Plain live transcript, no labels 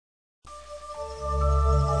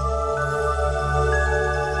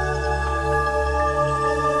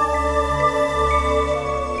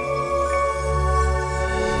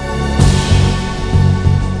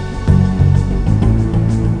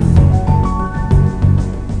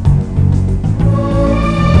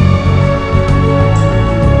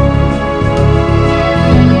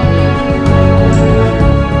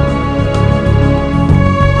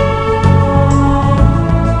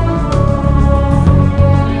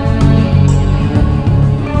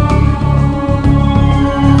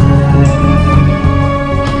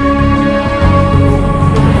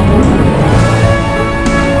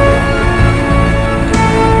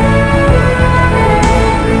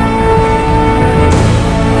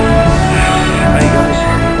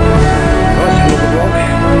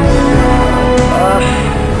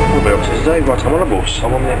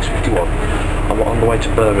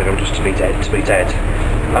me dead.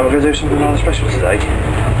 And we're going to do something rather special today.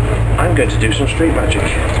 I'm going to do some street magic.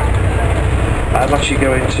 I'm actually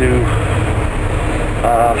going to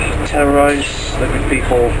terrorise the good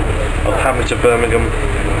people of Hamlet of Birmingham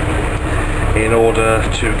in order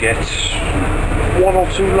to get 1 or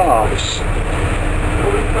 2 laughs.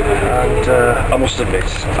 And I must admit,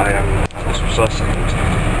 I am, this was our second,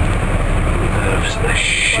 nervous as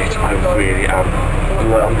shit. I really am.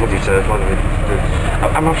 I'm bloody terrified.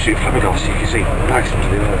 I'm absolutely flabbergasted. You can see bags into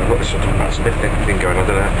the air. I've got this sort of Matt Smith thing going on, I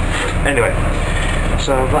don't know. Anyway,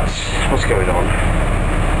 so that's what's going on.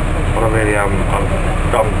 But I really am,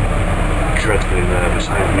 I'm dreadfully nervous.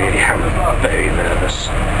 I really am very nervous.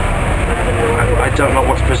 I don't know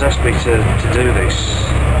what's possessed me to do this.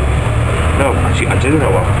 No, actually I do know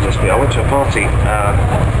what possessed me. I went to a party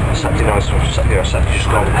Saturday night just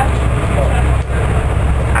gone,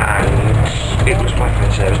 and it was my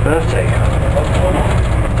friend Sarah's birthday.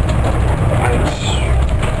 And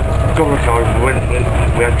got in the car,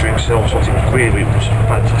 we had drinks and all sorts of things. Really, it was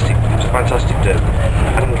fantastic. It was a fantastic day.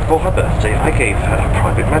 And for her birthday, I gave her a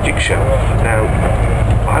private magic show. Now,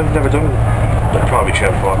 I've never done a private show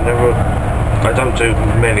before. I don't do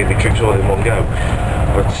many of the tricks all in one go.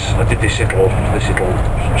 But I did this little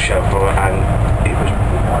show for her, and it was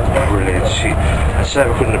brilliant.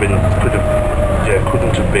 Sarah couldn't have been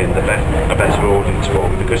a better audience for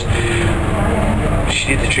me, because she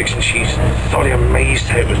did the tricks and she's thoroughly amazed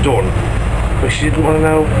how it was done, but she didn't want to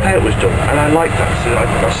know how it was done, and I liked that. So I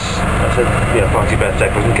said, you know, party birthday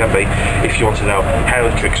present can be, if you want to know how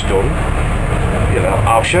the trick's done, you know,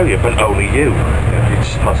 I'll show you, but only you.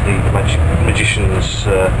 It's part of the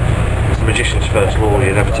magician's first law,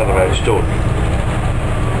 you never tell them how it's done.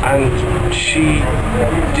 And she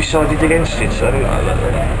decided against it, and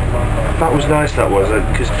that was nice, that was,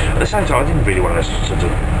 because at the same time I didn't really want to sort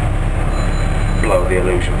of blow the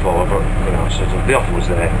illusion for her, but, you know, sort of, the offer was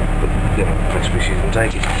there, but, you know, principally she didn't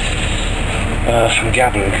take it. I'm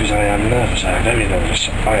gabbling because I am nervous, I am very nervous.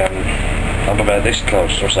 I'm about this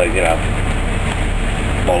close to saying, you know,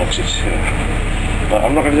 bollocks, it's, you know, but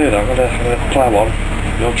I'm not going to do that. I'm going to plough on,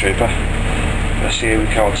 your trooper. Let's see who we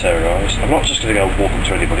can't terrorise. I'm not just going to go walk up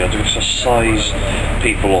to anybody, I'm just going to size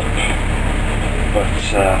people up. But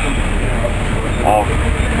I'll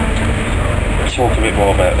talk a bit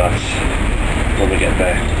more about that when we get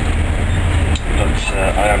there. But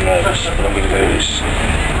I am nervous, but I'm going to do this.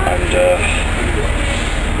 And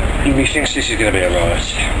he thinks this is going to be a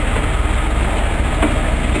riot.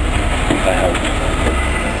 I hope.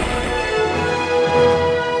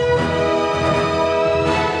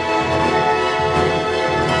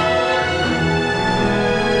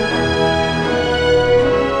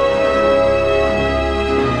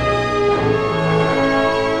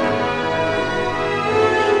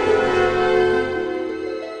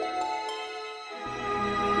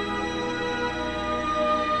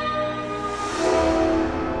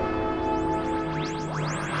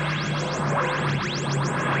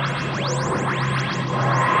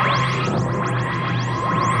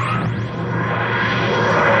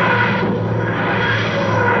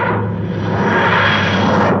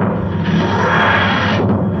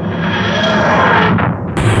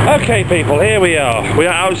 Okay people, here we are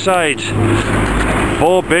outside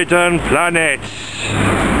Forbidden Planet.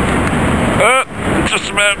 Just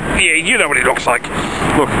about, yeah, you know what it looks like.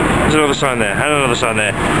 Look, there's another sign there, and another sign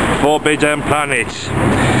there. Forbidden Planet.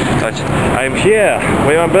 Right, I'm here,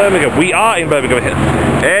 we're in Birmingham, we are in Birmingham.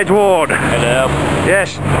 Edward! Hello.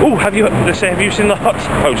 Yes. Oh, have you seen the hut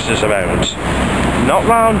posters around? Not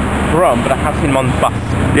round Brum, but I have seen them on the bus.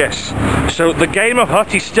 Yes. So the game of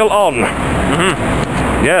hut is still on.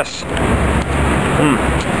 Yes.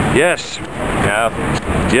 Yes. No.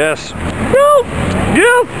 Yes. No.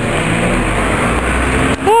 No.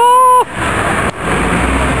 Oh.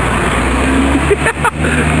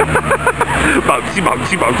 Bouncy,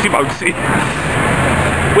 bouncy, bouncy, bouncy.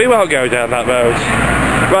 We won't go down that road.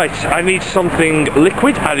 Right, I need something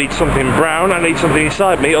liquid, I need something brown, I need something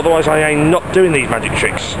inside me, otherwise I ain't not doing these magic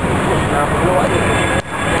tricks.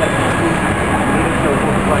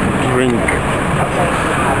 Drink.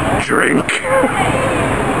 Drink.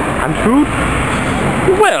 And food?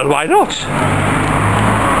 Well, why not?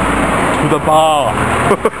 To the bar.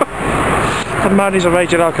 The man is a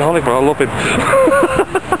raging alcoholic, but I love him.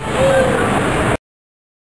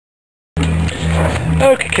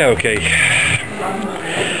 Okay.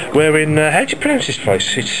 We're in, how do you pronounce this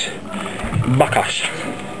place? It's Bacchus.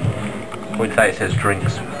 We'd say it says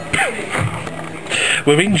drinks.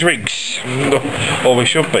 We're in drinks, or we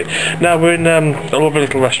should be. Now we're in a lovely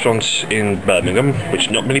little restaurant in Birmingham, which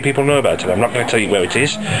not many people know about, and I'm not going to tell you where it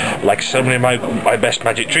is. Like so many of my best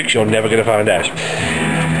magic tricks, you're never going to find out.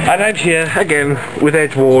 And I'm here again with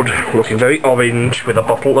Edward, looking very orange with a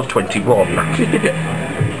bottle of 21.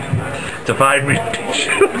 It's a fine vintage.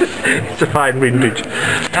 It's a fine vintage.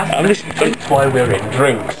 And that's why we're in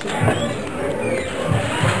drinks.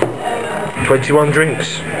 21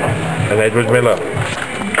 drinks. And Edward Miller.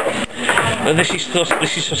 And this is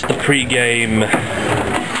just the pre-game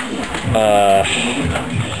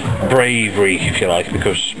bravery, if you like,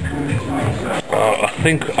 because I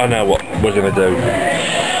think I know what we're going to do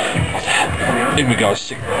in regards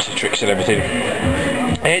to tricks and everything.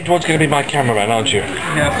 Edward's going to be my cameraman, aren't you?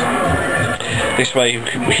 Yes. This way,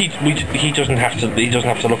 he doesn't have to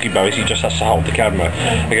look embarrassed. He just has to hold the camera.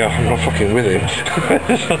 I go, I'm not fucking with him.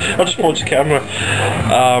 I'll just point the camera.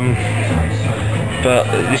 But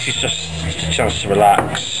this is just a chance to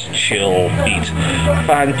relax, chill, eat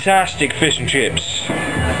fantastic fish and chips.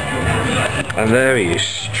 And there he is,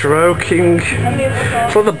 stroking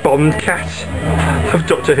for the Bond cat of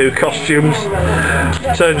Doctor Who costumes.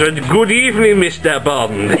 Turns around, good evening, Mr.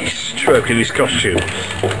 Bond. He's stroking his costume.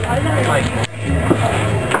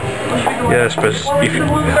 Yes, but if you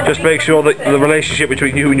just make sure that the relationship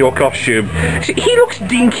between you and your costume. See, he looks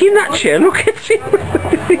dinky in that chair. Look at him.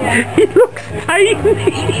 He looks tiny.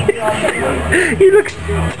 He looks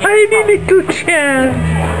tiny little chair.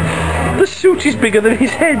 The suit is bigger than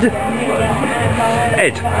his head.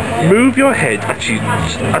 Ed, move your head.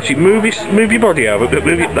 Actually, move your body over.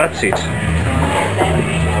 That's it.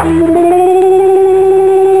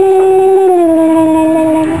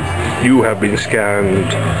 You have been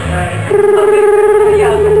scanned.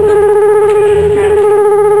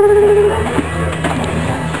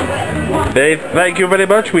 Dave, thank you very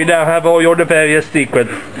much. We now have all your nefarious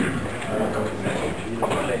secrets.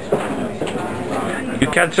 You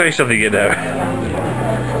can't say something, you know.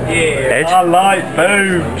 Yeah, Ed? I like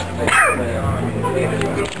boobs.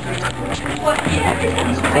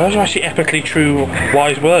 Those are actually epically true,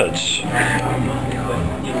 wise words.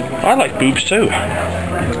 I like boobs too.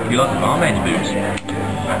 You like the barmaid's boobs?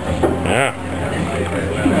 Yeah.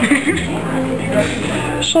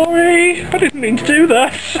 Sorry, I didn't mean to do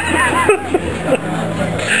that.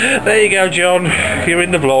 There you go, John. You're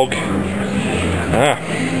in the vlog. Ah.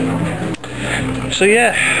 So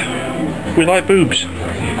yeah, we like boobs.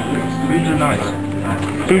 Boobs are nice.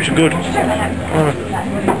 Boobs are good.